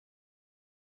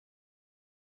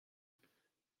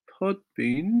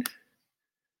Podbean,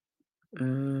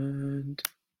 and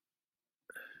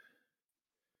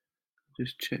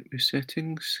just check the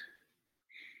settings.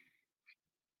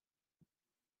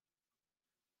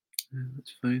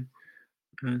 That's fine.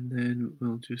 And then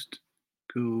we'll just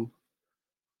go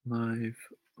live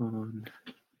on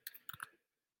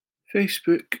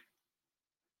Facebook.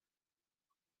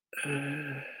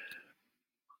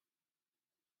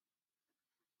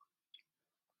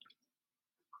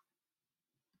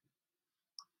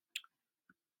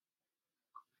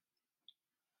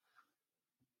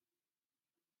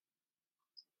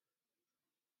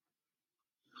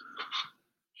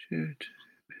 Shared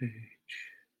page.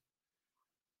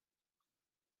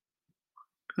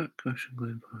 Cut Gosh and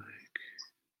Glen Pike.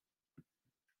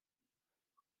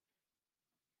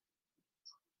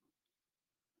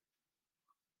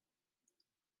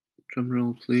 Drum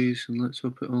roll, please, and let's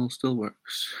hope it all still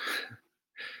works.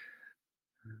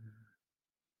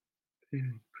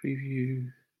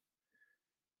 Preview.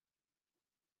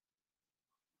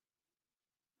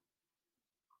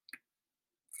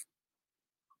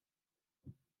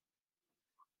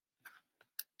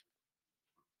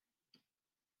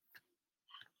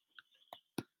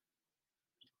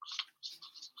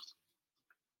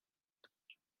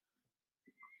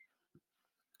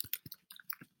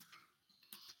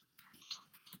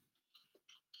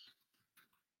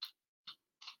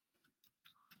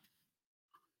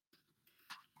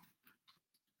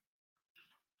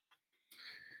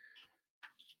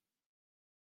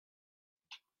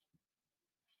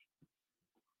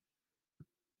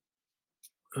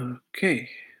 Okay,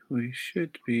 we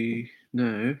should be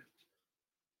now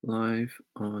live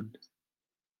on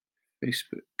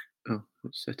Facebook. Oh,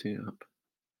 it's setting it up.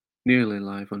 Nearly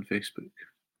live on Facebook.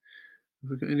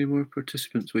 Have we got any more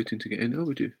participants waiting to get in? Oh,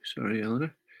 we do. Sorry,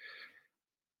 Eleanor.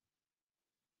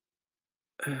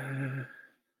 Right.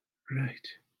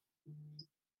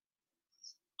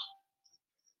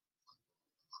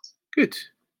 Good.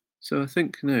 So I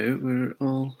think now we're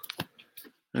all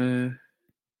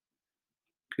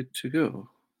good to go.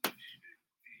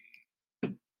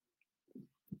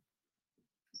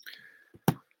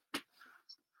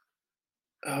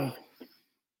 Oh,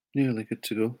 nearly good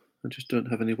to go. I just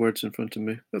don't have any words in front of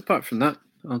me. But apart from that,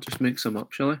 I'll just make some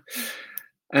up, shall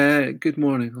I? Good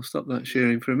morning. I'll stop that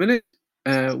sharing for a minute.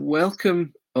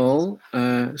 Welcome all.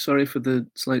 Sorry for the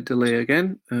slight delay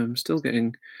again. I'm still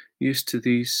getting used to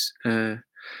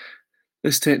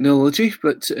this technology,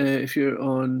 but if you're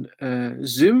on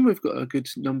Zoom, we've got a good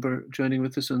number joining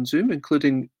with us on Zoom,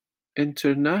 including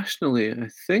internationally, I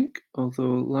think,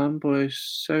 although Lamboy's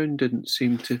sound didn't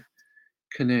seem to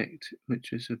connect,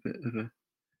 which is a bit of a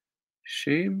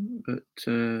shame, but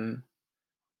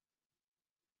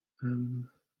I'm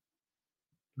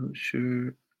not sure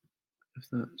if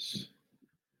that's...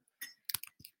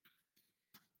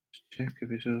 Just check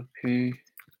if it's okay.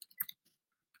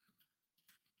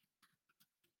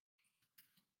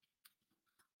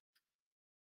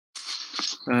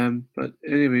 But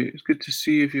anyway, it's good to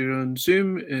see if you're on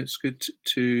Zoom. It's good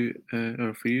to,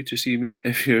 or for you to see me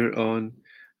if you're on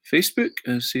Facebook.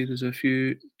 I see there's a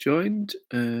few joined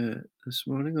this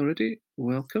morning already.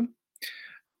 Welcome.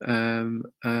 And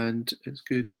it's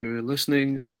good if you're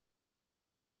listening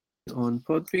on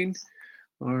Podbean,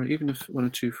 or even if one or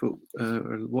two folk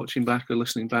are watching back or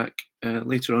listening back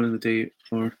later on in the day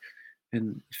or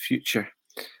in the future.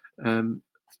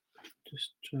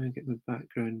 Just try and get my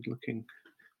background looking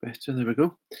better. There we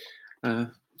go.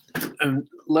 I'm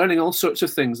learning all sorts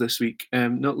of things this week,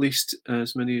 not least,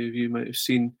 as many of you might have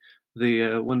seen,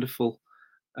 the wonderful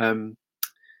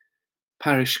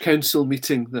parish council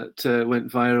meeting that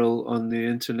went viral on the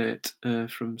internet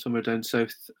from somewhere down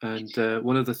south. And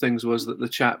one of the things was that the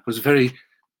chat was very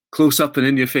close up and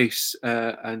in your face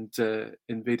and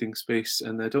invading space.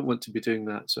 And I don't want to be doing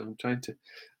that. So I'm trying to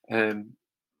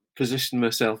position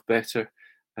myself better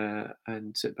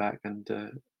and sit back and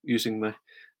using my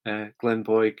Glen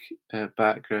Boig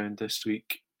background this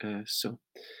week. So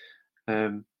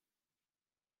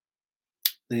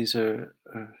these are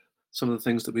some of the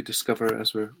things that we discover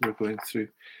as we're going through.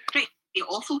 Pretty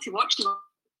awful to watch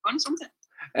once, wasn't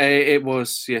it? It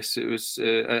was, yes, it was.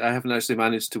 I haven't actually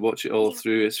managed to watch it all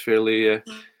through. It's fairly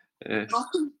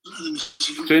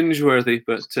cringeworthy,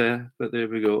 but there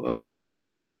we go.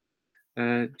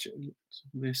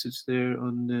 Message there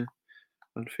on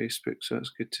Facebook, so that's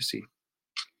good to see.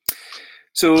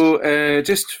 So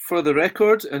just for the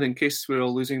record, and in case we're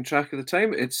all losing track of the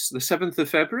time, it's the 7th of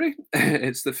February.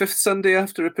 It's the 5th Sunday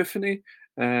after Epiphany.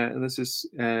 And this is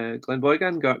Glen Boig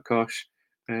and Gartcosh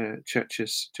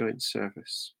Church's joint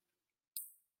service.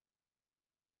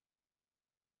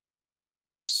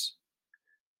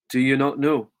 Do you not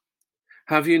know?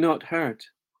 Have you not heard?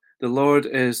 The Lord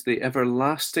is the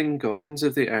everlasting God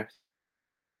of the earth.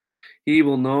 He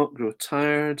will not grow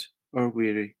tired or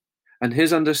weary, and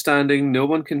his understanding no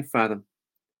one can fathom.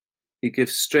 He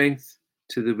gives strength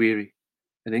to the weary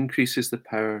and increases the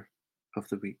power of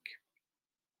the weak.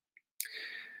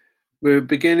 We're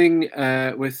beginning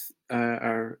with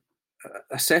a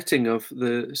setting of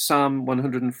the Psalm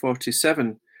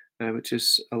 147, which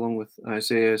is, along with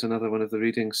Isaiah, is another one of the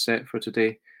readings set for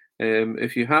today.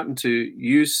 If you happen to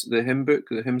use the hymn book,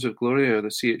 the Hymns of Glory, or the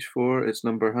CH4, it's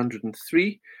number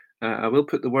 103. I will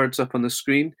put the words up on the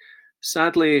screen.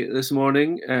 Sadly, this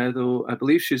morning, though I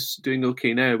believe she's doing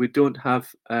okay now, we don't have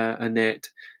Annette,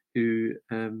 who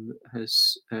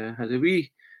has had a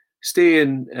wee stay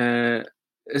in.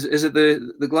 Is it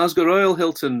the Glasgow Royal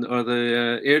Hilton or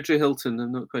the Airdrie Hilton?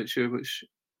 I'm not quite sure which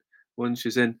one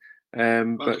she's in.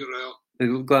 But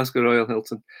the Glasgow Royal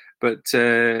Hilton. But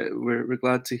we're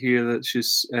glad to hear that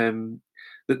she's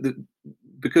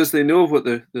because they know what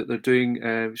they're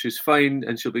doing. She's fine,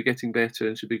 and she'll be getting better,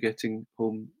 and she'll be getting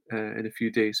home in a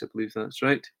few days. I believe that's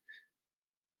right.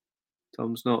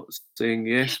 Tom's not saying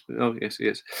yes, but oh yes, he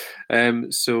is.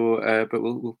 But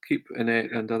we'll keep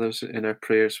Annette and others in our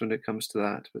prayers when it comes to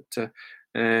that.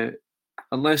 But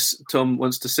unless Tom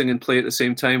wants to sing and play at the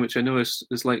same time, which I know is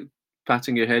like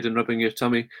patting your head and rubbing your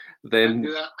tummy, then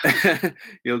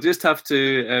you'll just have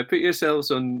to put yourselves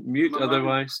on mute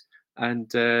otherwise, and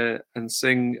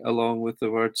sing along with the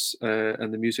words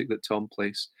and the music that Tom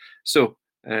plays. So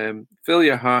fill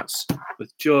your hearts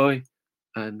with joy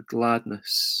and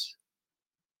gladness.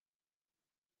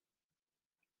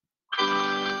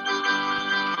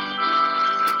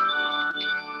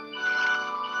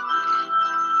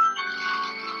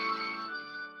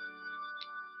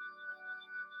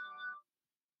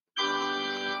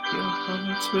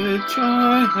 Hearts with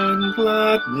joy and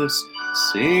gladness,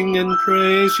 sing and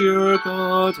praise your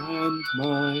God and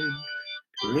mine.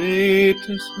 Great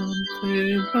is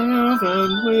something love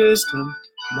and wisdom,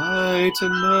 might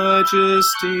and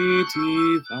majesty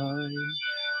divine.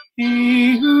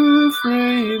 He who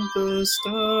framed the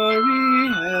starry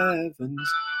heavens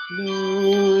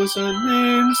knows and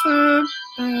names them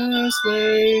as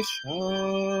they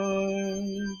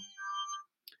shine.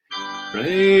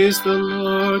 Praise the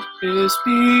Lord, his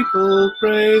people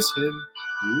praise him,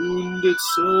 wounded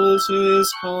souls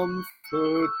his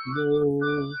comfort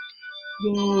know.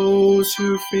 Those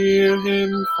who fear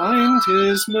him find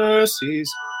his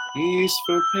mercies, peace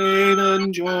for pain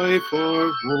and joy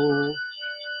for woe.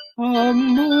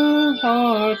 Humble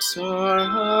hearts are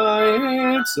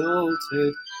high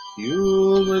exalted,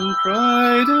 human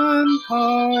pride and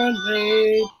power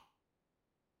laid.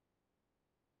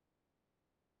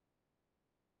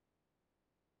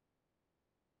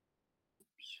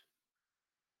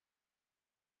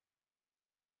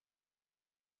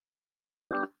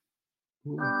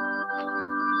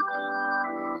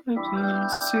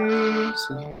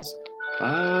 Seasons,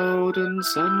 cloud and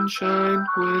sunshine,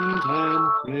 wind and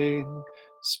rain,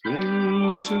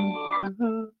 spring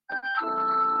to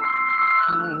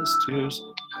pastures,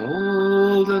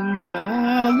 golden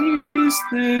valleys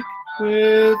thick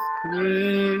with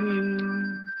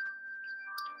grain.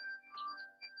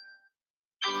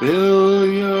 Fill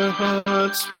your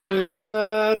hearts with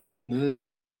gladness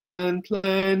and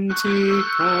plenty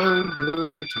crown your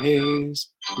days.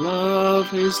 Love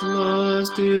his laws,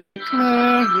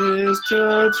 declare his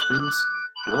judgments,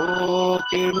 walk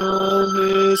in all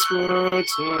his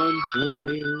words and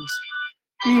ways.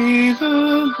 Be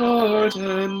the Lord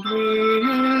and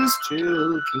we his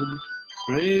children,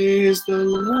 praise the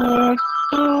Lord,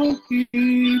 all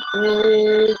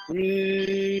people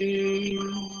praise.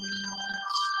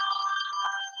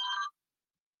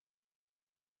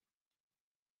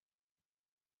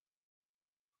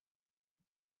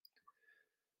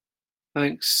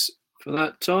 Thanks for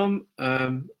that, Tom. I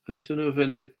don't know if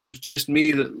it was just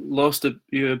me that lost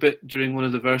you a bit during one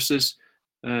of the verses,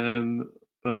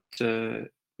 but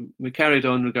we carried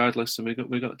on regardless, and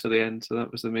we got to the end, so that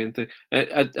was the main thing.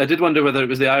 I did wonder whether it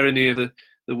was the irony of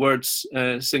the words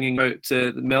singing about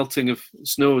the melting of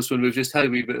snows when we've just had a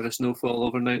wee bit of a snowfall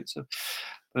overnight. So,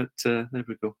 but there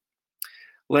we go.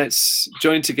 Let's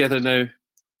join together now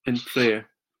in prayer.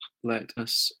 Let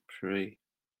us pray.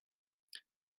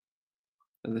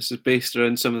 And this is based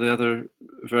around some of the other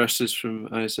verses from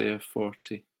Isaiah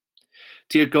 40.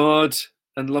 Dear God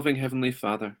and loving Heavenly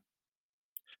Father,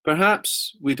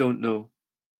 perhaps we don't know,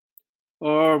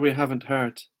 or we haven't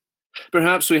heard.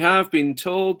 Perhaps we have been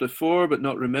told before but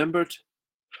not remembered,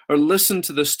 or listened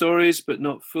to the stories but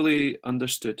not fully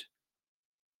understood.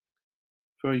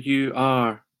 For you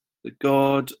are the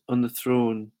God on the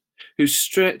throne, who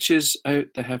stretches out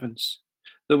the heavens,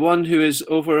 the one who is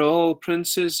over all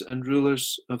princes and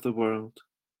rulers of the world.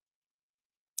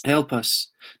 Help us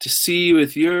to see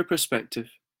with your perspective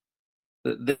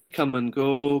that they come and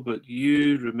go, but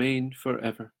you remain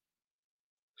forever.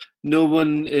 No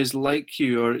one is like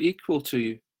you or equal to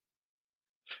you.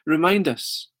 Remind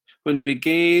us when we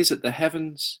gaze at the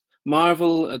heavens,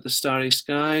 marvel at the starry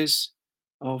skies,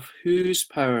 of whose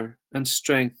power and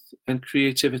strength and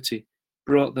creativity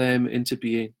brought them into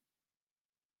being.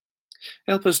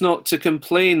 Help us not to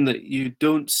complain that you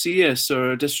don't see us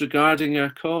or are disregarding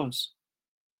our cause.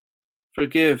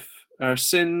 Forgive our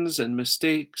sins and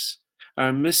mistakes,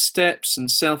 our missteps and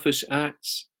selfish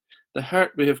acts, the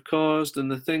hurt we have caused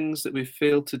and the things that we've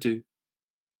failed to do.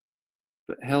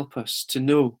 But help us to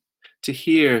know, to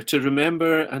hear, to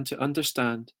remember, and to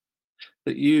understand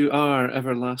that you are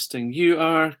everlasting, you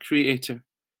are Creator,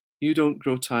 you don't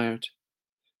grow tired,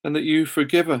 and that you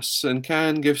forgive us and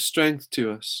can give strength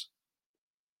to us.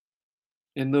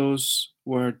 In those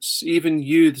words, even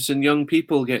youths and young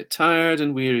people get tired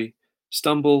and weary,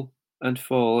 stumble and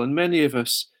fall, and many of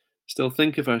us still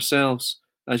think of ourselves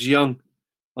as young,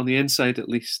 on the inside at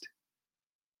least.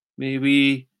 May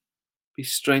we be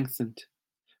strengthened.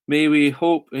 May we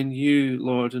hope in you,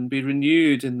 Lord, and be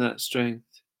renewed in that strength,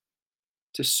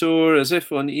 to soar as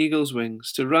if on eagle's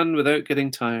wings, to run without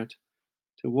getting tired,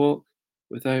 to walk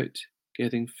without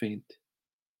getting faint.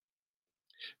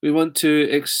 We want to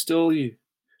extol you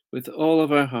with all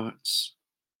of our hearts.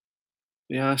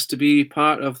 We ask to be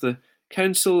part of the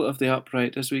council of the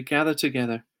upright as we gather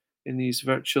together in these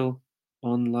virtual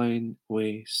online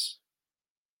ways.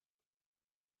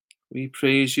 We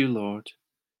praise you, Lord,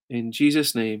 in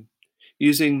Jesus' name,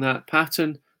 using that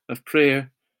pattern of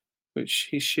prayer which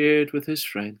he shared with his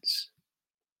friends.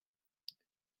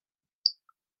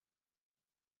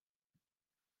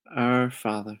 Our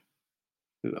Father,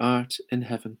 who art in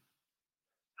heaven,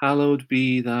 hallowed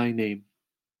be thy name.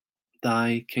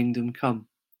 Thy kingdom come,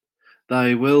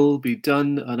 thy will be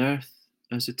done on earth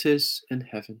as it is in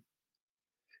heaven.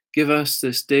 Give us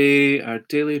this day our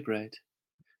daily bread,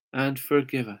 and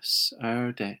forgive us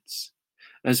our debts,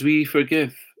 as we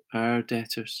forgive our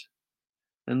debtors.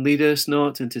 And lead us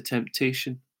not into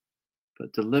temptation,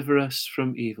 but deliver us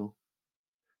from evil.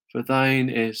 For thine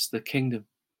is the kingdom,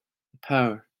 the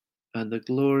power, and the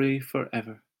glory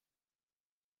forever.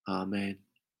 Amen.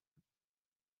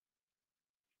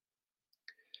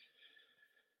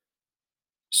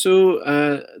 So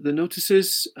the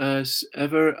notices, as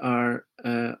ever, are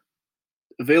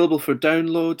available for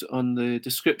download on the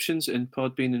descriptions in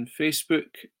Podbean and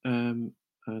Facebook.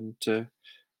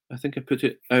 I think I put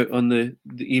it out on the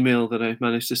email that I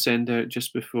managed to send out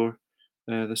just before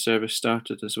the service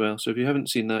started as well. So if you haven't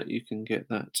seen that, you can get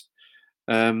that.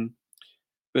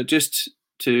 But just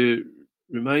to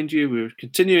remind you, we're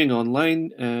continuing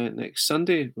online next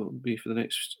Sunday. It will be for the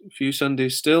next few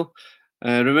Sundays still.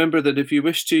 Remember that if you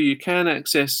wish to, you can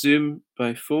access Zoom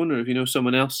by phone, or if you know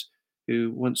someone else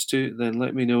who wants to, then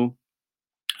let me know,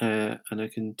 and I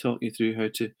can talk you through how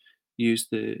to use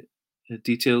the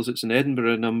details. It's an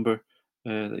Edinburgh number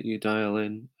that you dial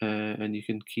in, and you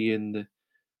can key in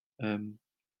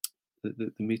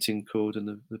the meeting code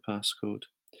and the passcode.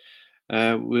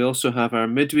 We also have our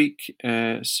midweek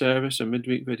service, our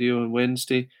midweek video on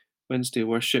Wednesday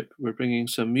worship. We're bringing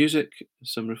some music,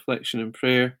 some reflection and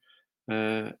prayer,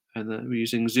 and we're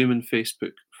using Zoom and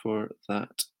Facebook for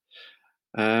that.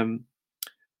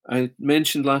 I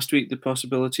mentioned last week the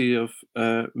possibility of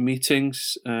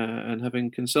meetings, and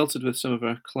having consulted with some of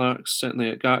our clerks, certainly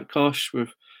at Gartcosh,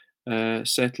 we've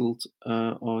settled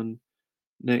on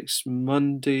next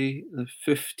Monday, the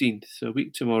 15th, a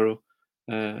week tomorrow,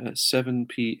 at 7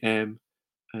 p.m,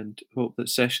 and hope that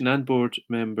session and board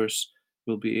members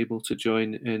will be able to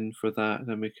join in for that,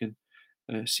 and we can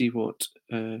see what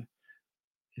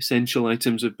essential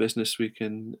items of business we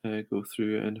can go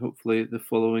through, and hopefully the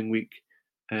following week,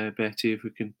 Betty, if we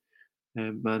can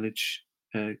manage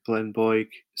Glen Boig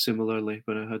similarly,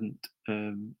 but I hadn't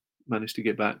managed to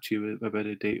get back to you about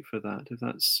a date for that. If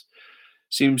that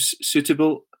seems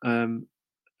suitable, and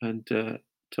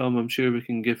Tom, I'm sure we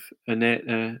can give Annette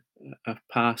a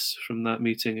pass from that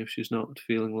meeting if she's not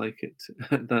feeling like it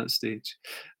at that stage.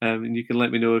 And you can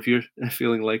let me know if you're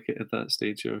feeling like it at that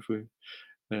stage, or if we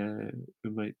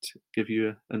might give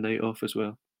you a night off as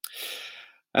well.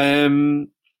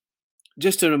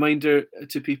 Just a reminder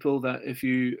to people that if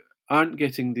you aren't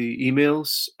getting the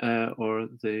emails or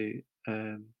the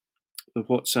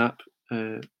WhatsApp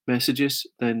messages,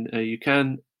 then you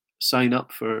can sign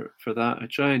up for that. I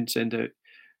try and send out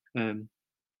the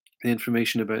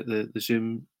information about the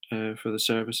Zoom for the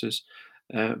services.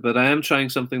 But I am trying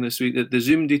something this week. The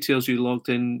Zoom details you logged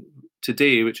in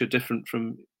today, which are different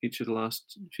from each of the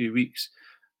last few weeks,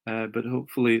 but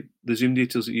hopefully the Zoom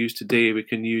details that you use today we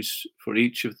can use for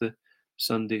each of the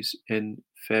Sundays in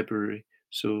February.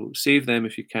 So save them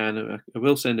if you can. I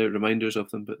will send out reminders of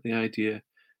them, but the idea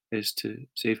is to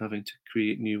save having to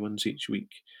create new ones each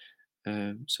week.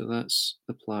 So that's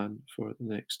the plan for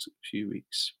the next few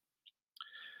weeks.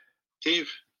 Dave,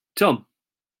 Tom,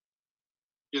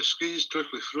 your screen's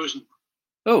totally frozen.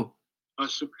 oh,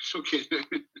 It's okay.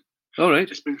 all right.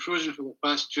 It's been frozen for the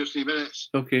past 2 or 3 minutes.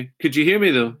 Okay. Could you hear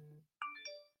me though?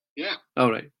 Yeah, All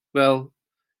right. Well,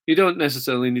 you don't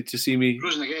necessarily need to see me.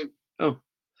 frozen again. Oh,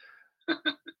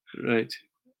 right.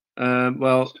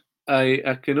 Well,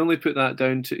 I can only put that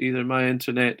down to either my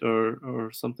internet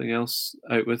or something else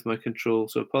out with my control.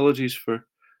 So apologies for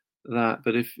that.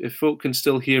 But if folk can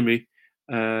still hear me,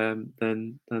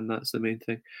 then that's the main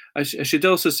thing. I should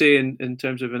also say in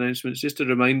terms of announcements, just a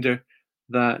reminder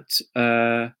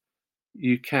that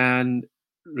you can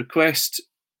request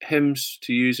hymns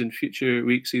to use in future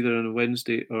weeks, either on a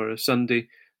Wednesday or a Sunday,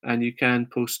 and you can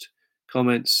post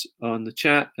comments on the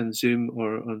chat and Zoom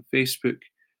or on Facebook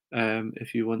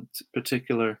if you want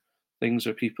particular things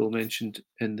or people mentioned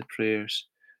in the prayers.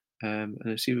 And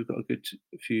I see we've got a good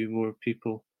few more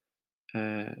people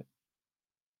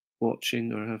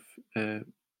watching or have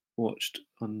watched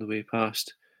on the way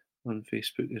past on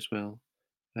Facebook as well.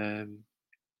 And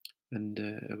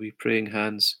a wee praying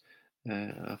hands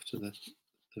after the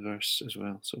verse as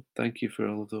well. So thank you for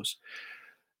all of those.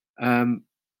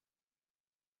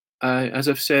 As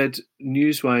I've said,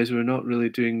 news-wise, we're not really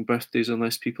doing birthdays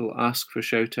unless people ask for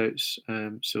shout-outs.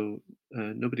 So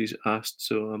nobody's asked,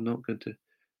 so I'm not going to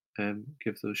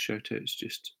give those shout-outs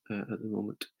just at the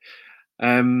moment.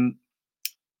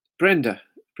 Brenda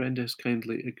has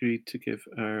kindly agreed to give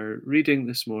our reading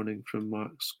this morning from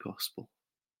Mark's Gospel.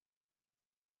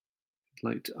 I'd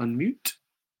like to unmute.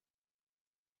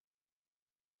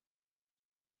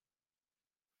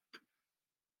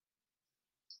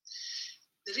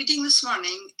 The reading this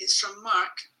morning is from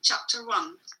Mark chapter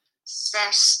 1,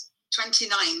 verse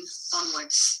 29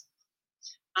 onwards.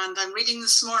 And I'm reading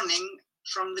this morning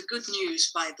from the Good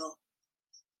News Bible.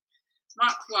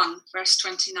 Mark 1, verse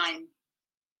 29.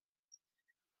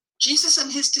 Jesus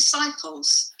and his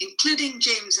disciples, including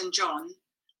James and John,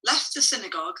 left the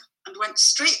synagogue and went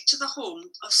straight to the home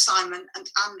of Simon and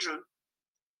Andrew.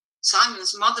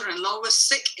 Simon's mother-in-law was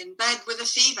sick in bed with a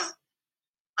fever,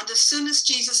 and as soon as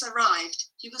Jesus arrived,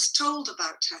 he was told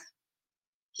about her.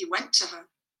 He went to her,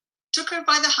 took her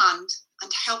by the hand,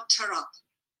 and helped her up.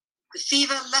 The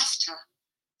fever left her,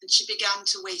 and she began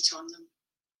to wait on them.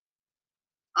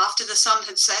 After the sun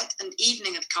had set and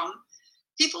evening had come,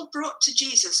 people brought to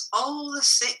Jesus all the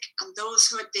sick and those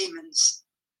who had demons.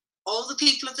 All the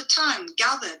people of the town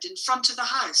gathered in front of the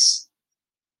house.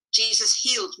 Jesus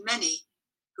healed many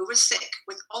who were sick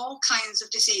with all kinds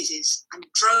of diseases and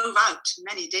drove out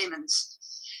many demons.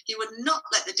 He would not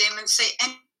let the demons say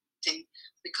anything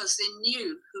because they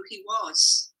knew who he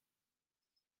was.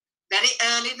 Very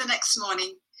early the next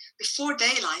morning, before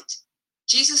daylight,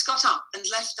 Jesus got up and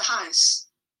left the house.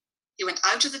 He went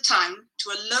out of the town to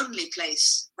a lonely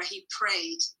place where he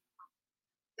prayed.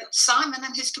 But Simon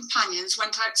and his companions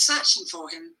went out searching for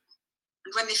him.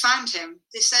 And when they found him,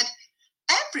 they said,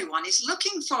 "Everyone is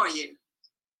looking for you."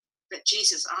 But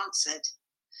Jesus answered,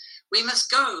 "We must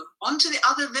go on to the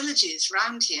other villages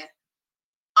round here.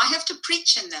 I have to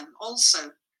preach in them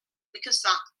also, because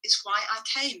that is why I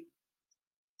came."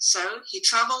 So he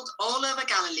travelled all over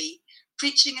Galilee,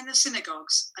 preaching in the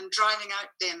synagogues and driving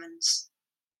out demons.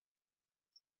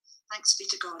 Thanks be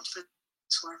to God for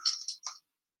this word.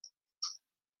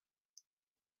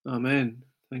 Amen.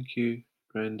 Thank you,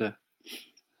 Brenda.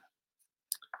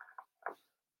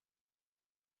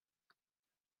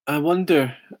 I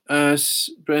wonder, as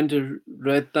Brenda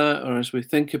read that, or as we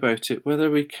think about it, whether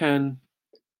we can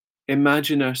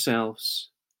imagine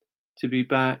ourselves to be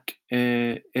back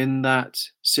in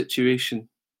that situation.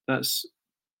 That's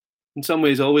in some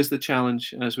ways always the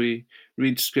challenge as we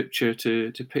read scripture,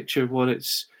 to picture what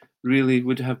it's really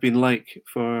would have been like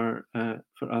for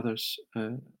others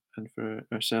and for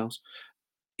ourselves.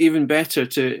 Even better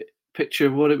to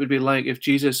picture what it would be like if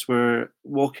Jesus were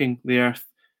walking the earth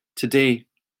today.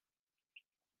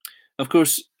 Of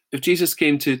course, if Jesus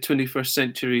came to 21st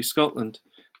century Scotland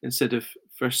instead of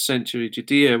 1st century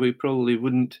Judea, we probably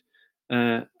wouldn't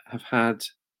have had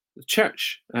the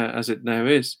church as it now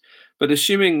is. But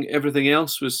assuming everything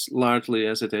else was largely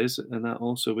as it is, and that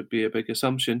also would be a big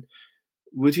assumption,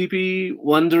 would he be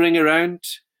wandering around?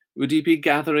 Would he be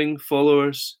gathering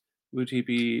followers Would he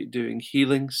be doing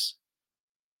healings?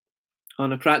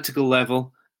 On a practical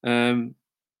level,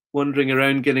 wandering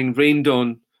around getting rained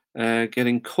on,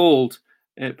 getting cold,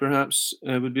 it perhaps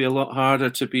would be a lot harder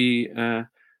to be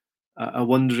a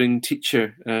wandering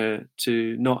teacher,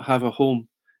 to not have a home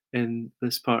in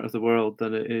this part of the world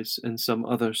than it is in some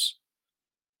others.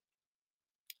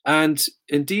 And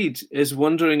indeed, is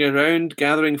wandering around,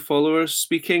 gathering followers,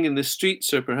 speaking in the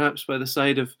streets or perhaps by the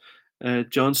side of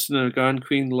Johnston or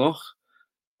Garnqueen Loch,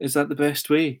 is that the best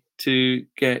way to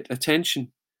get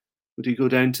attention? Would he go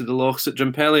down to the lochs at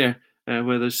Drumpellier,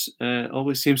 where there's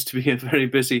always seems to be a very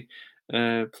busy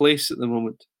place at the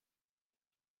moment?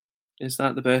 Is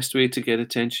that the best way to get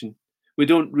attention? We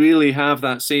don't really have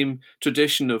that same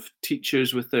tradition of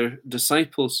teachers with their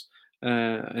disciples.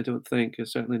 I don't think,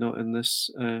 certainly not in this,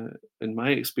 in my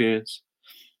experience.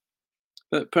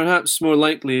 But perhaps more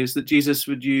likely is that Jesus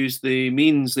would use the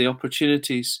means, the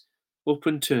opportunities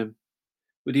open to him.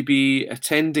 Would he be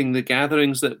attending the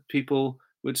gatherings that people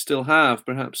would still have?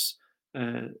 Perhaps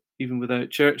even without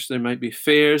church, there might be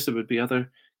fairs, there would be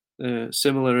other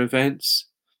similar events.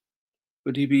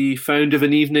 Would he be found of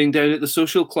an evening down at the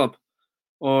social club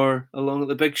or along at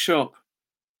the big shop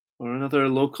or another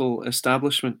local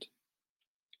establishment?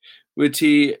 Would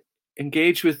he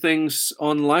engage with things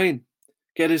online,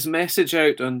 get his message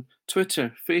out on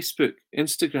Twitter, Facebook,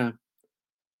 Instagram,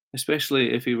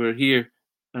 especially if he were here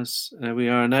as we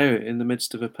are now in the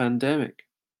midst of a pandemic?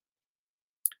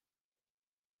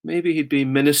 Maybe he'd be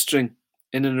ministering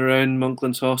in and around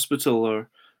Monklands Hospital or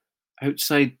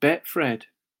outside Betfred.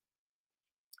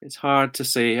 It's hard to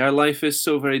say. Our life is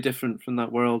so very different from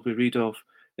that world we read of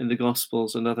in the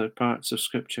Gospels and other parts of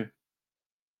Scripture.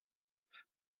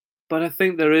 But I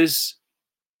think there is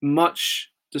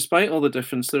much, despite all the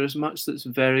difference, there is much that's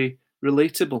very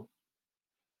relatable.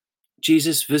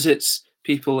 Jesus visits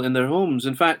people in their homes.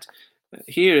 In fact,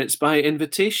 here it's by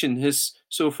invitation. His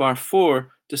so far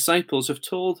 4 disciples have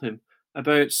told him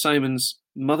about Simon's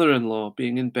mother-in-law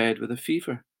being in bed with a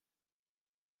fever.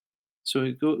 So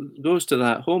he goes to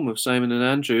that home of Simon and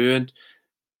Andrew and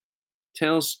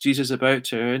tells Jesus about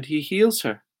her, and he heals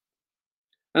her.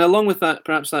 And along with that,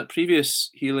 perhaps that previous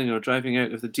healing or driving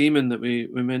out of the demon that we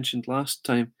mentioned last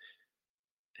time,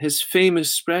 his fame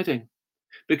is spreading,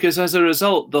 because as a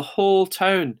result, the whole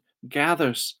town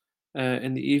gathers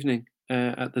in the evening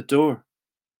at the door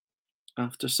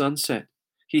after sunset.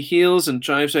 He heals and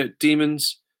drives out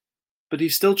demons, but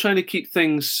he's still trying to keep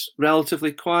things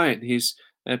relatively quiet. He's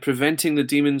preventing the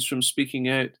demons from speaking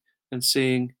out and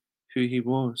saying who he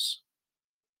was.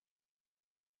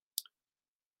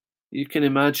 You can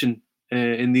imagine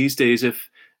in these days if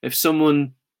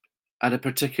someone at a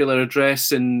particular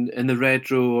address in the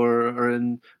Red Row or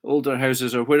in older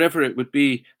houses or wherever it would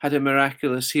be had a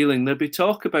miraculous healing, there'd be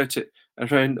talk about it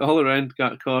all around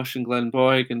Gartcosh and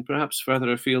Glenboig and perhaps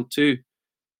further afield too.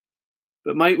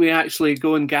 But might we actually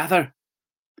go and gather?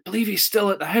 I believe he's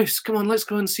still at the house. Come on, let's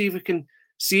go and see if we can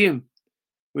see him.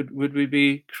 Would we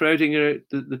be crowding out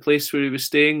the place where he was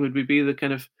staying? Would we be the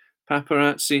kind of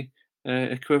paparazzi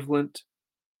equivalent?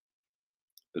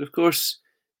 But of course,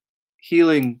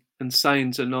 healing and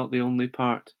signs are not the only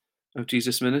part of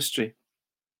Jesus' ministry.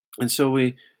 And so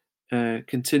we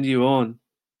continue on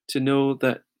to know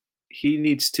that he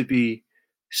needs to be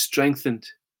strengthened.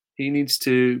 He needs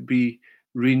to be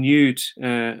renewed,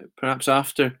 perhaps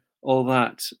after all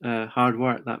that hard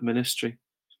work, that ministry.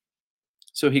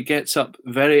 So he gets up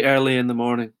very early in the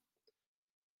morning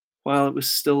while it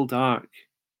was still dark.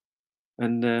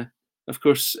 And of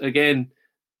course, again,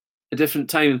 a different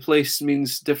time and place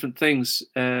means different things.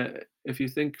 If you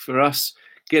think for us,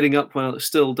 getting up while it's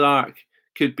still dark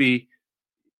could be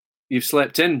you've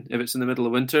slept in if it's in the middle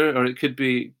of winter, or it could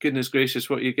be, goodness gracious,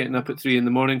 what you're getting up at 3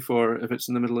 a.m. for if it's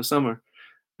in the middle of summer.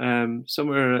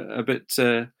 Somewhere a bit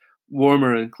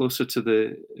warmer and closer to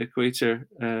the equator,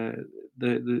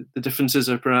 the differences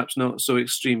are perhaps not so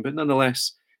extreme, but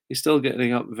nonetheless, he's still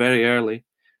getting up very early,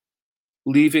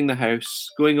 leaving the house,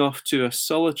 going off to a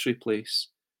solitary place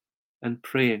and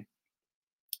praying.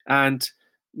 And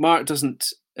Mark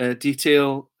doesn't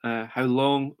detail how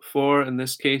long for in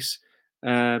this case,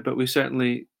 but we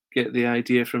certainly get the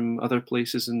idea from other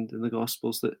places in the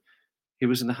Gospels that he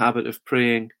was in the habit of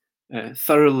praying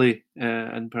thoroughly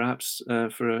and perhaps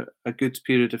for a good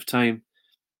period of time.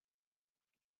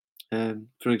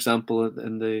 For example,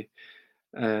 in the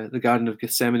Garden of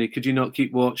Gethsemane, could you not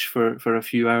keep watch for a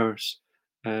few hours?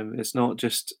 It's not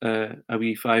just a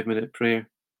wee 5-minute prayer.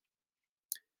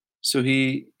 So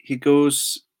he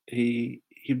goes, he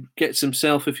gets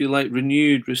himself, if you like,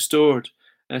 renewed, restored,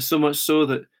 so much so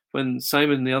that when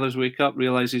Simon and the others wake up,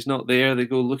 realize he's not there, they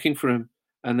go looking for him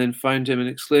and then found him and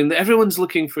exclaimed, "Everyone's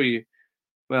looking for you."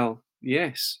 Well,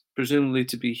 yes, presumably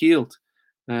to be healed.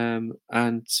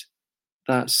 And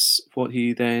that's what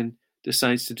he then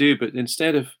decides to do. But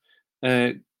instead of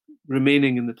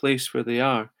remaining in the place where they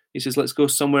are, he says, "Let's go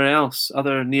somewhere else,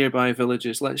 other nearby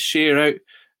villages. Let's share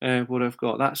out what I've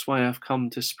got. That's why I've come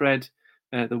to spread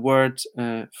the word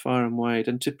far and wide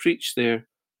and to preach there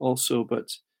also."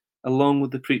 But along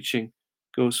with the preaching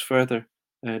goes further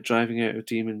driving out of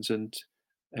demons. And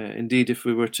indeed, if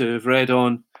we were to have read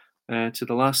on to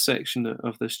the last section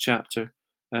of this chapter,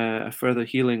 a further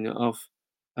healing of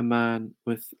a man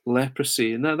with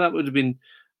leprosy. And that would have been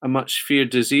a much feared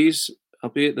disease,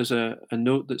 albeit there's a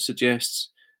note that suggests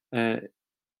the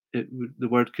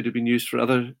word could have been used for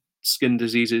other skin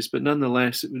diseases, but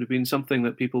nonetheless, it would have been something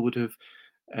that people would have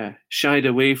shied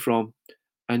away from.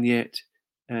 And yet,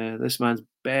 this man's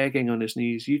begging on his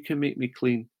knees, "You can make me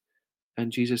clean."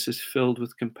 And Jesus is filled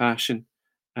with compassion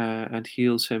and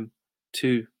heals him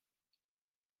too.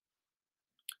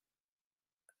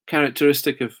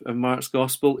 Characteristic of Mark's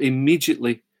gospel,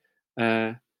 immediately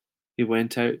he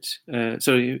went out.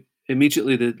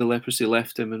 Immediately the leprosy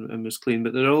left him and was clean.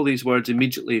 But there are all these words,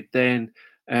 immediately, then.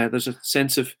 There's a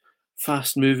sense of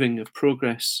fast moving, of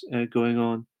progress going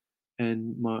on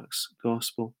in Mark's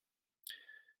gospel.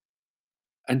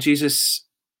 And Jesus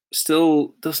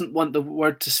still doesn't want the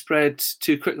word to spread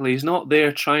too quickly. He's not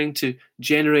there trying to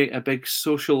generate a big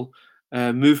social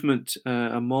movement,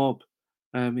 a mob.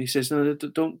 He says, "No,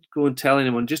 don't go and tell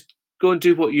anyone. Just go and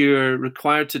do what you're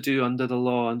required to do under the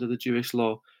law, under the Jewish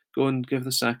law. Go and give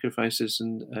the sacrifices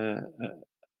and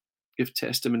give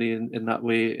testimony in that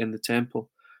way in the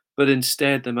temple." But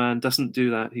instead, the man doesn't do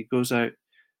that. He goes out,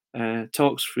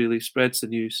 talks freely, spreads the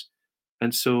news.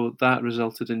 And so that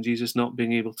resulted in Jesus not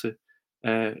being able to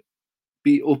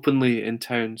be openly in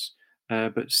towns,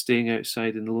 but staying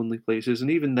outside in lonely places.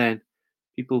 And even then,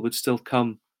 people would still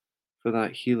come for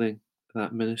that healing,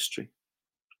 that ministry.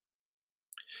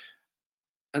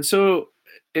 And so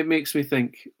it makes me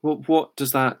think, well, what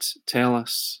does that tell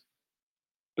us?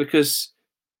 Because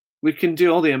we can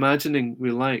do all the imagining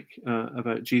we like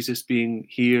about Jesus being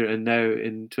here and now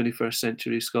in 21st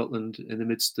century Scotland in the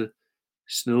midst of the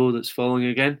snow that's falling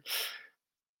again.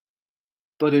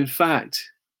 But in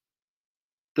fact,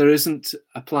 there isn't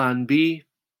a plan B.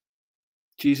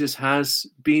 Jesus has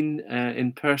been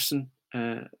in person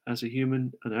as a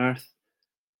human on earth,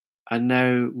 and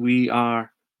now we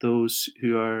are those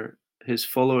who are his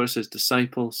followers, his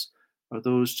disciples, or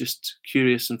those just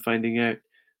curious and finding out.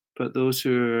 But those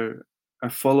who are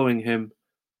following him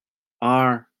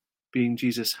are being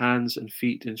Jesus' hands and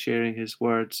feet and sharing his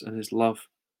words and his love.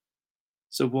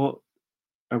 So what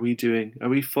are we doing? Are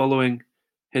we following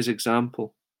his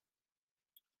example?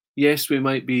 Yes, we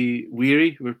might be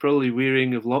weary. We're probably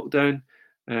wearying of lockdown,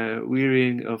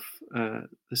 wearying of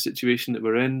the situation that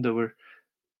we're in, though we're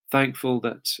thankful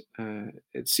that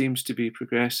it seems to be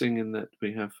progressing and that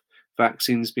we have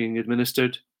vaccines being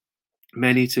administered,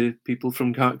 many to people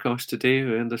from Cartcosh today,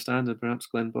 who I understand, and perhaps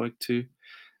Glenboig too.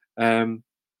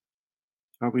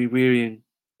 Are we wearying?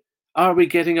 Are we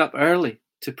getting up early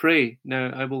to pray?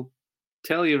 Now, I will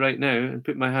tell you right now and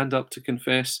put my hand up to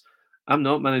confess, I'm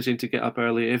not managing to get up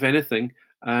early. If anything,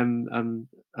 I'm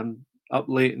up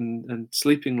late and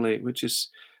sleeping late, which is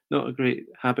not a great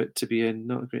habit to be in,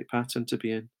 not a great pattern to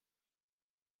be in.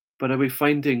 But are we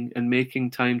finding and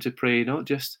making time to pray, not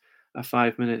just a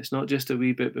 5 minutes, not just a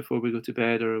wee bit before we go to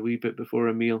bed or a wee bit before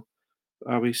a meal?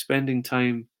 Are we spending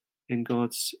time in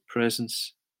God's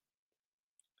presence?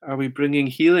 Are we bringing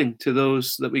healing to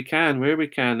those that we can, where we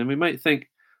can? And we might think,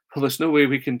 well, there's no way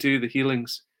we can do the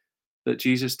healings that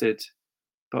Jesus did.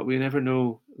 But we never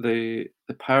know the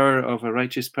power of a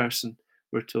righteous person,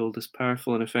 we're told, is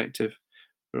powerful and effective.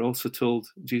 We're also told,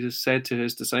 Jesus said to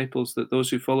his disciples that those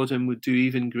who followed him would do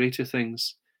even greater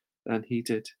things than he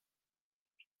did.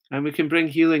 And we can bring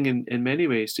healing in many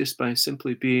ways, just by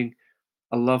simply being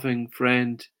a loving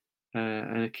friend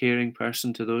and a caring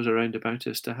person to those around about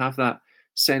us, to have that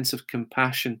sense of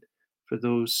compassion for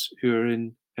those who are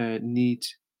in need.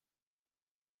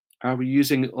 Are we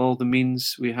using all the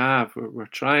means we have? We're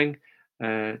trying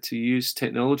to use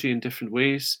technology in different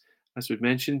ways, as we've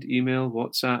mentioned, email,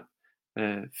 WhatsApp,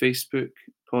 Facebook,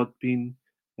 Podbean,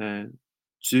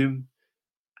 Zoom.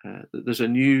 There's a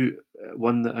new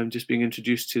one that I'm just being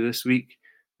introduced to this week,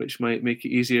 which might make it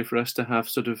easier for us to have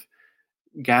sort of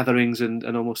gatherings and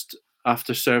almost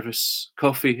after service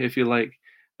coffee, if you like,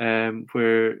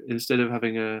 where instead of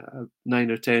having a 9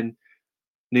 or 10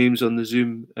 names on the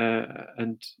Zoom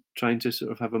and trying to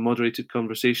sort of have a moderated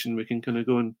conversation, we can kind of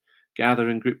go and gather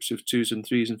in groups of 2s and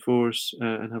 3s and 4s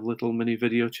and have little mini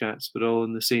video chats, but all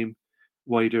in the same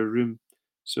wider room.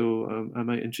 So I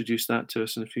might introduce that to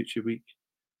us in a future week.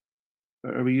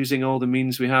 But are we using all the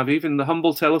means we have, even the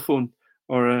humble telephone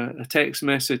or a text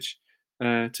message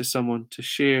to someone, to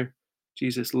share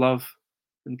Jesus' love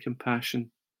and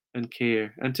compassion and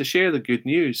care, and to share the good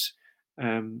news?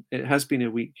 It has been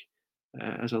a week,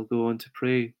 as I'll go on to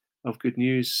pray, of good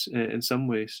news in some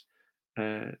ways.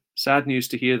 Sad news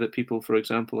to hear that people, for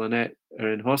example, Annette,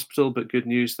 are in hospital, but good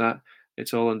news that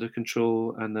it's all under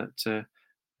control and that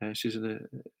she's in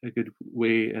a good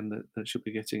way and that she'll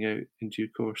be getting out in due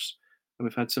course. And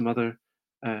we've had some other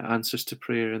answers to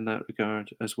prayer in that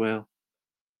regard as well.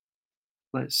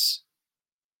 Let's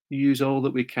use all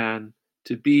that we can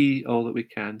to be all that we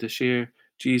can, to share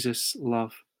Jesus'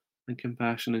 love and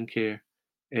compassion and care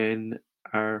in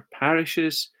our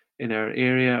parishes, in our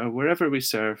area, or wherever we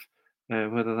serve,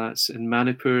 whether that's in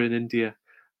Manipur in India,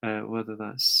 whether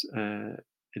that's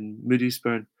in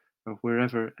Moodiesburn, or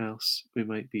wherever else we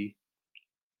might be.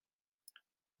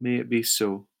 May it be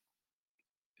so.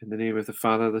 In the name of the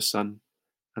Father, the Son,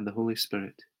 and the Holy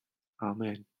Spirit.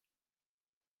 Amen.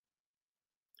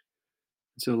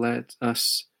 So let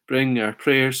us bring our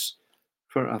prayers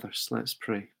for others. Let's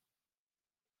pray.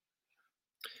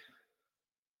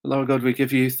 Lord God, we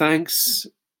give you thanks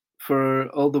for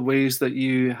all the ways that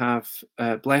you have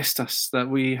blessed us, that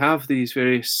we have these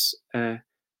various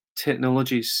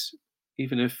technologies,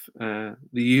 even if the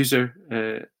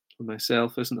user,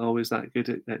 myself, isn't always that good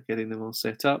at getting them all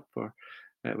set up, or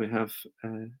we have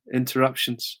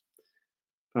interruptions.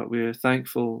 But we're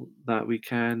thankful that we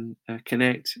can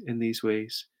connect in these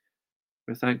ways.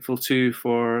 We're thankful too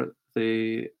for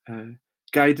the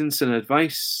guidance and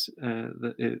advice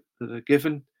that are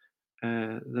given,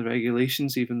 the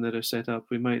regulations even that are set up.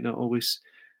 We might not always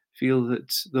feel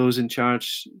that those in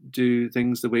charge do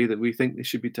things the way that we think they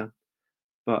should be done.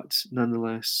 But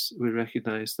nonetheless, we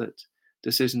recognise that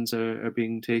decisions are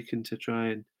being taken to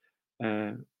try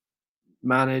and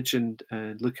manage and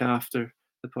look after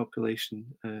the population,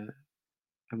 and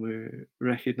we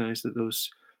recognise that those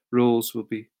roles will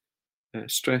be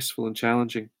stressful and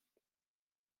challenging.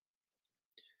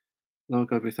 Lord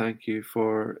God, we thank you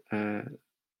for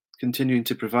continuing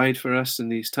to provide for us in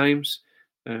these times,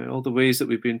 all the ways that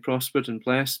we've been prospered and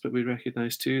blessed, but we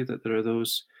recognise too that there are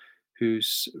those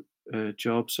whose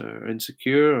jobs are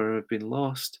insecure or have been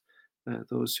lost,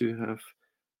 those who have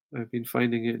been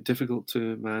finding it difficult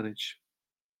to manage.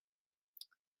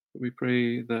 We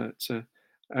pray that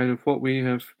out of what we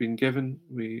have been given,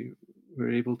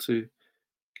 we're able to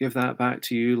give that back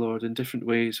to you, Lord, in different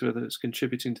ways, whether it's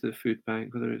contributing to the food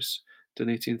bank, whether it's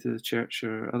donating to the church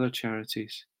or other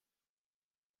charities.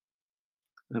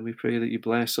 And we pray that you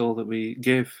bless all that we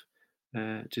give,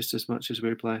 just as much as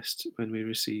we're blessed when we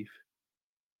receive.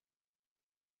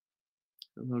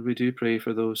 And Lord, we do pray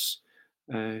for those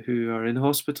who are in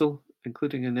hospital,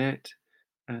 including Annette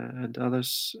and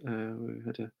others. We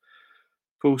had a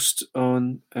post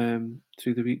on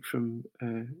through the week from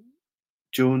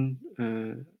Joan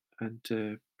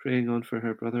and praying on for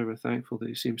her brother. We're thankful that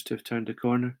he seems to have turned a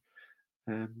corner.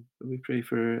 But we pray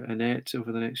for Annette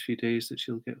over the next few days that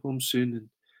she'll get home soon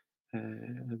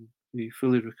and be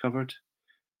fully recovered.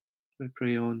 We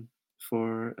pray on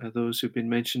for those who've been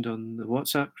mentioned on the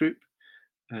WhatsApp group.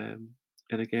 And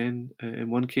again, in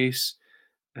one case,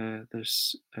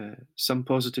 there's some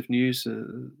positive news.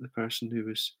 The person who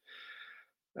was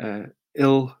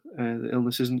ill, the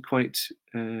illness isn't quite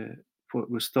what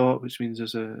was thought, which means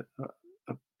there's a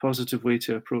positive way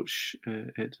to approach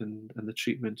it and the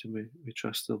treatment, and we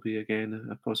trust there'll be again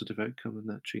a positive outcome in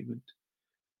that treatment.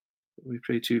 We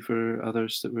pray too for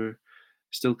others that we're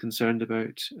still concerned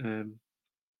about.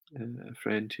 A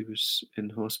friend who was in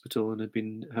hospital and had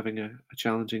been having a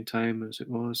challenging time as it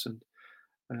was, and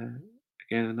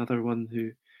again another one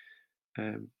who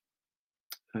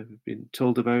I've been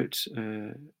told about.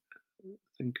 I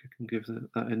think I can give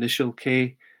that initial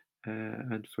K,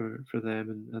 and for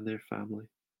them and their family.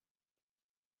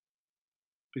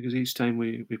 Because each time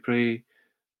we pray,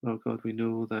 Lord God, we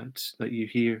know that you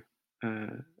hear,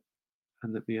 and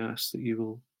that we ask that you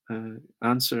will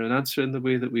answer in the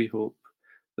way that we hope,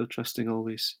 though trusting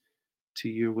always to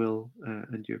your will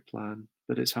and your plan.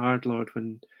 But it's hard, Lord,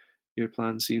 when your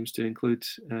plan seems to include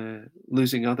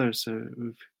losing others.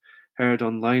 We've heard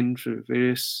online through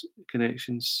various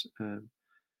connections,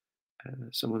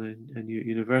 someone in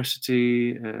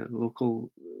university,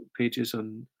 local pages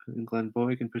in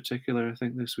Glenboig in particular, I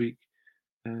think this week,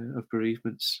 of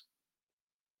bereavements.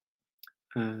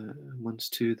 Ones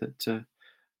too that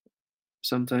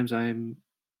sometimes I'm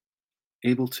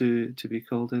able to be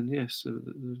called in. Yes,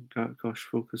 the Gartcosh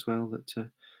folk as well that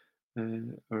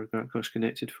or Gartcosh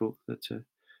connected folk that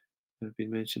have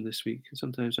been mentioned this week. And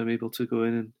sometimes I'm able to go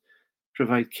in and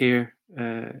provide care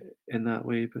in that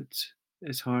way, but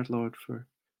it's hard, Lord, for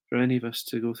any of us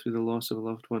to go through the loss of a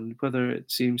loved one, whether it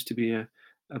seems to be a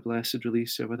blessed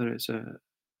release or whether it's a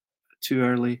too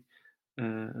early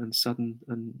and sudden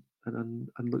and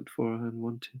unlooked for and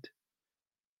unwanted.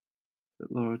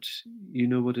 But Lord, you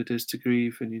know what it is to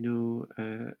grieve, and you know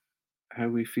how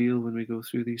we feel when we go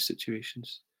through these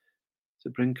situations. So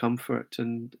bring comfort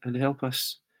and help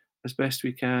us as best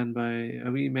we can by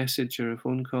a wee message or a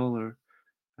phone call or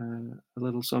a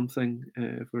little something,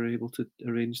 if we're able to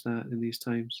arrange that in these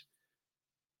times,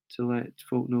 to let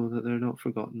folk know that they're not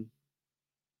forgotten.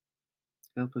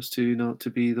 Help us to not to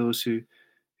be those who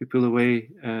pull away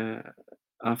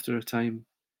after a time.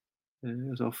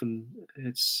 As often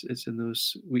it's in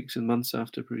those weeks and months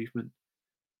after bereavement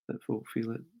that folk feel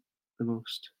it the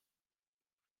most.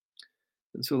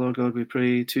 And so, Lord God, we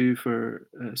pray too for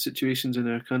situations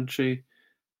in our country.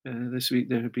 This week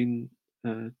there have been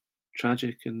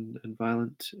tragic and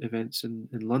violent events in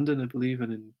London, I believe,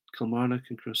 and in Kilmarnock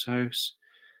and Cross House,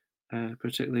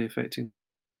 particularly affecting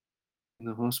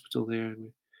the hospital there.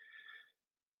 And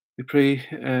we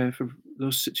pray for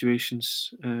those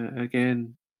situations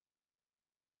again.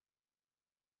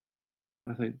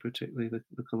 I think particularly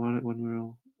the Kilmarnock one, we're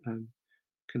all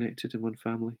connected in one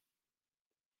family.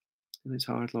 And it's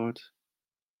hard, Lord,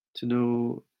 to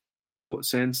know what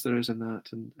sense there is in that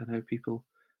and how people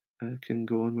can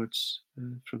go onwards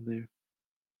from there.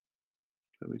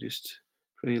 But we just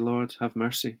pray, Lord, have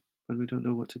mercy when we don't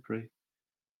know what to pray.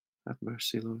 Have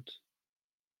mercy, Lord,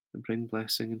 and bring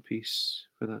blessing and peace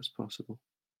where that's possible.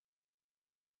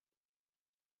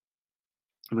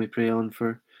 And we pray on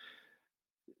for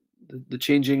the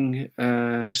changing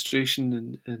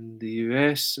administration in the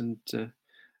US, and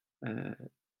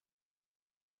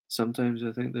sometimes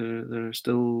I think there are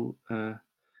still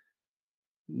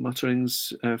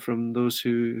mutterings from those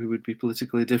who would be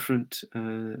politically different,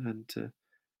 and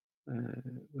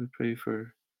we pray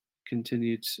for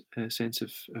continued sense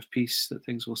of peace, that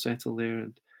things will settle there,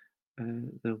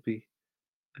 and there'll be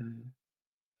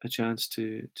a chance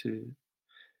to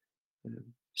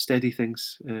steady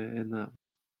things in that.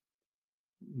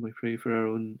 We pray for our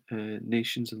own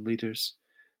nations and leaders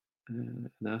and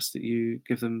ask that you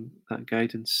give them that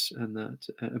guidance and that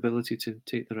ability to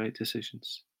take the right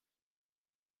decisions.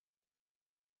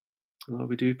 Lord,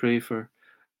 we do pray for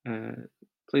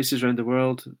places around the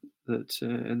world that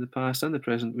in the past and the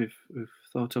present we've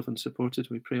thought of and supported.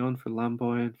 We pray on for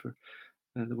Lamboy and for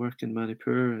the work in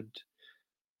Manipur,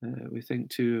 and we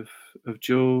think too of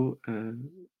Joe,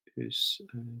 who's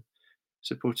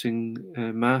supporting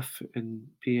MAF in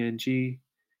PNG,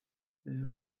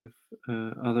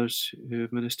 others who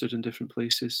have ministered in different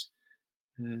places.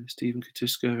 Stephen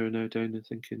Katuska, who are now down, I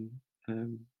think,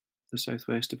 in the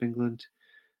southwest of England.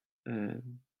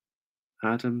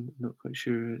 Adam, not quite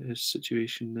sure his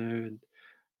situation now,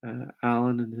 and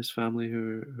Alan and his family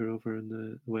who are over in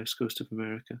the west coast of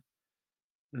America.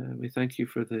 We thank you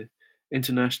for the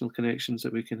international connections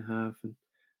that we can have,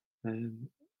 and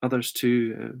others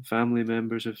too, family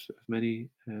members of many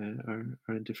are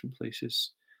in different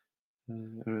places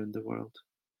around the world.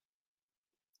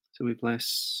 So we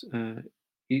bless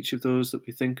each of those that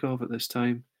we think of at this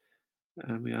time,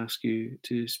 and we ask you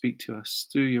to speak to us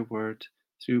through your word,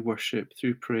 through worship,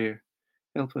 through prayer.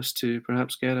 Help us to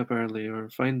perhaps get up early or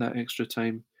find that extra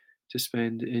time to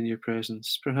spend in your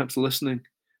presence, perhaps listening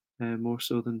more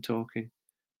so than talking,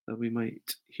 that we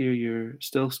might hear your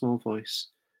still small voice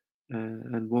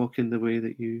and walk in the way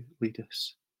that you lead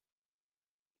us.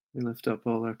 We lift up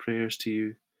all our prayers to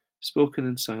you, spoken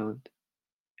and silent,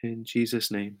 in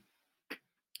Jesus' name.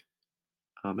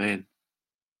 Amen.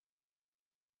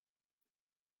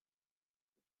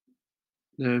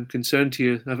 Now, I'm concerned to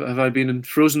you. Have I been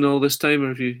frozen all this time, or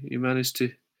have you managed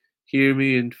to hear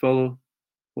me and follow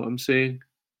what I'm saying?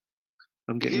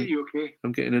 I'm getting you okay?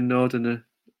 I'm getting a nod and an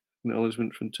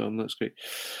acknowledgement from Tom. That's great.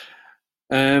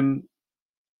 I'm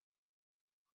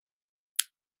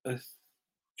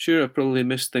sure I probably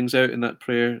missed things out in that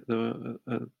prayer, though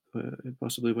it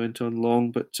possibly went on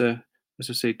long. But as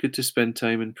I say, good to spend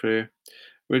time in prayer.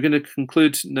 We're going to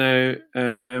conclude now.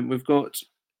 We've got,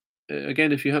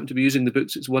 again, if you happen to be using the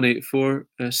books, it's 184,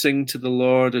 Sing to the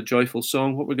Lord a Joyful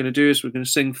Song. What we're going to do is we're going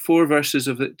to sing 4 verses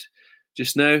of it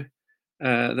just now.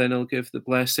 Then I'll give the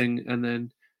blessing, and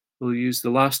then we'll use the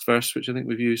last verse, which I think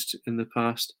we've used in the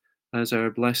past, as our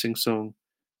blessing song.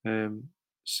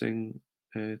 Sing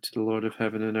to the Lord of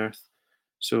heaven and earth.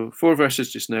 So 4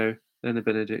 verses just now, then the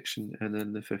benediction, and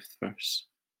then the 5th verse.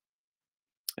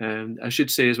 I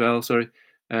should say as well, sorry,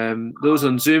 those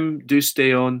on Zoom, do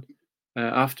stay on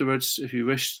afterwards if you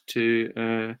wish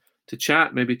to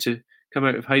chat, maybe to come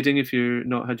out of hiding if you've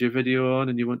not had your video on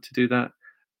and you want to do that.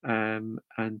 And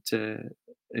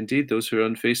indeed, those who are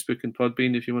on Facebook and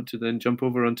Podbean, if you want to then jump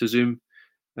over onto Zoom,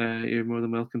 you're more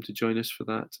than welcome to join us for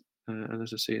that. And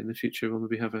as I say, in the future, we'll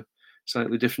maybe have a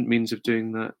slightly different means of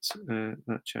doing that,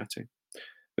 that chatting.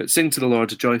 But sing to the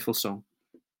Lord a joyful song.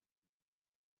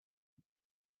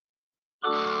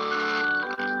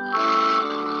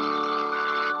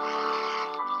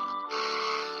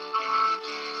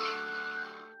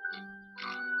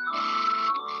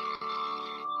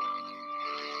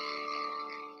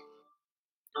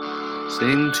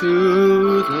 Sing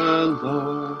to the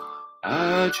Lord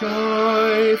a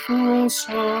joyful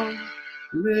song.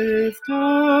 Lift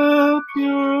up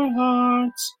your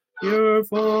hearts, your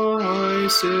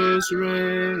voices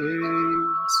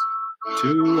raise.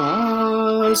 To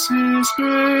us his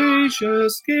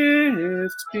gracious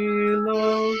gifts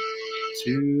belong.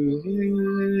 To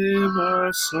him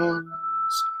our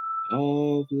songs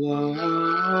of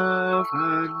love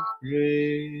and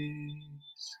praise.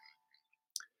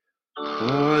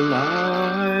 For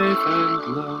life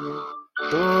and love,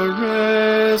 for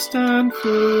rest and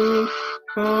food,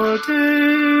 for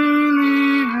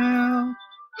daily help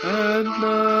and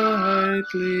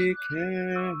nightly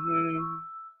care.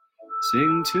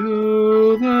 Sing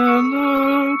to the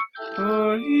Lord,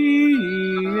 for he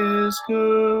is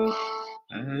good,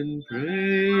 and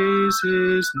praise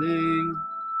his name,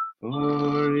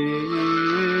 for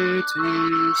it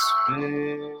is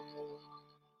fair.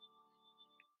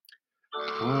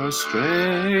 For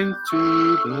strength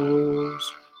to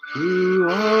those who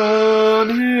on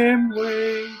him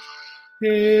wait,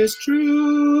 his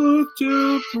truth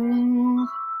to prove,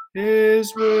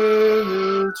 his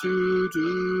will to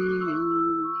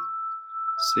do.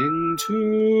 Sing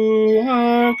to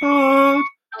our God,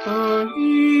 for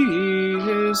he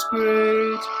is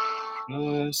great.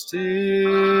 Trust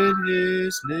in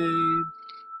his name,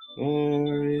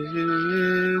 for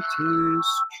it is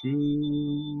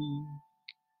true.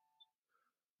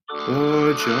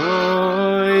 For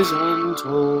joys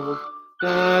untold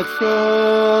that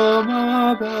from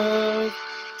above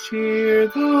cheer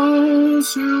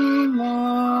those who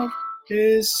love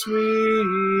his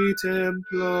sweet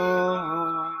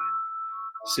employ.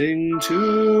 Sing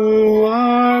to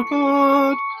our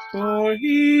God, for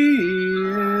he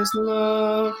is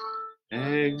love.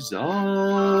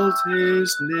 Exalt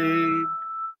his name,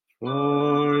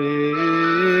 for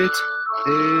it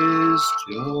is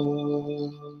joy.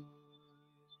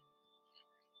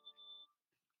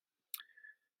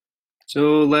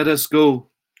 So let us go,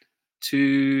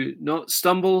 to not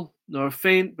stumble nor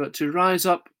faint, but to rise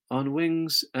up on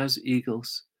wings as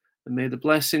eagles. And may the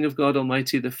blessing of God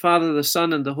Almighty, the Father, the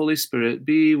Son, and the Holy Spirit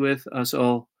be with us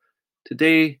all,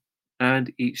 today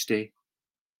and each day.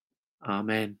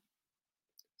 Amen.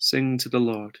 Sing to the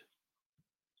Lord.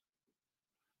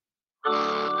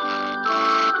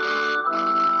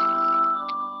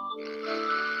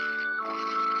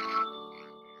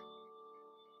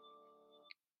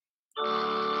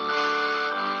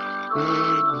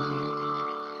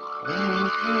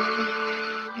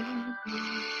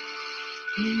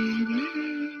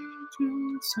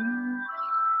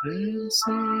 And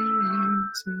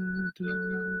saints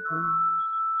adore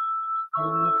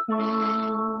the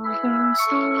Father,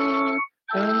 Son,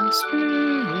 and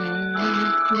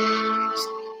Spirit blessed,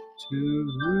 to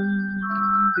whom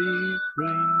be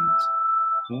praise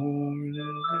forevermore.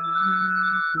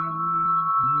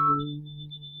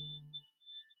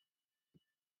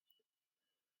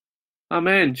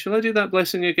 Amen. Shall I do that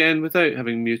blessing again without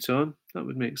having mute on? That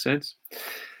would make sense.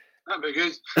 That'd be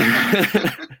good.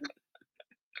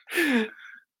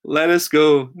 Let us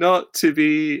go, not to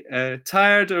be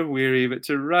tired or weary, but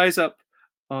to rise up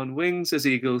on wings as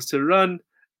eagles, to run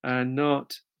and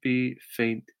not be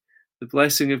faint. The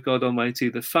blessing of God Almighty,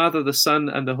 the Father, the Son,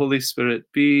 and the Holy Spirit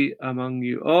be among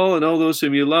you all, and all those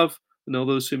whom you love, and all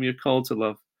those whom you're called to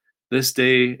love, this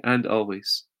day and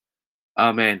always.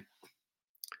 Amen.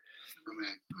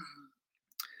 Amen.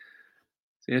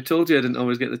 See, I told you I didn't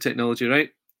always get the technology right.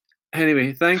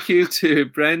 Anyway, thank you to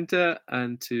Brenda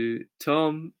and to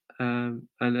Tom. And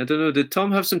I don't know, did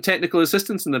Tom have some technical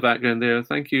assistance in the background there?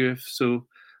 Thank you. If so,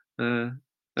 Yes,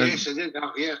 I did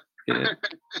that.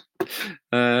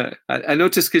 Yeah. I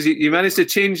noticed because you managed to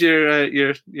change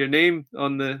your name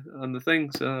on the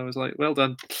thing, so I was like, well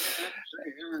done.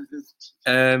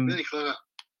 Really clever.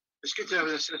 It's good to have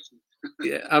an assistant.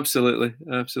 Yeah, absolutely.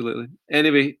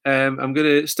 Anyway, I'm going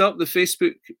to stop the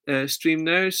Facebook stream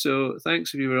now. So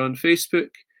thanks if you were on Facebook,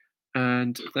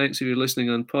 and thanks if you're listening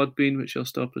on Podbean, which I'll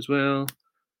stop as well.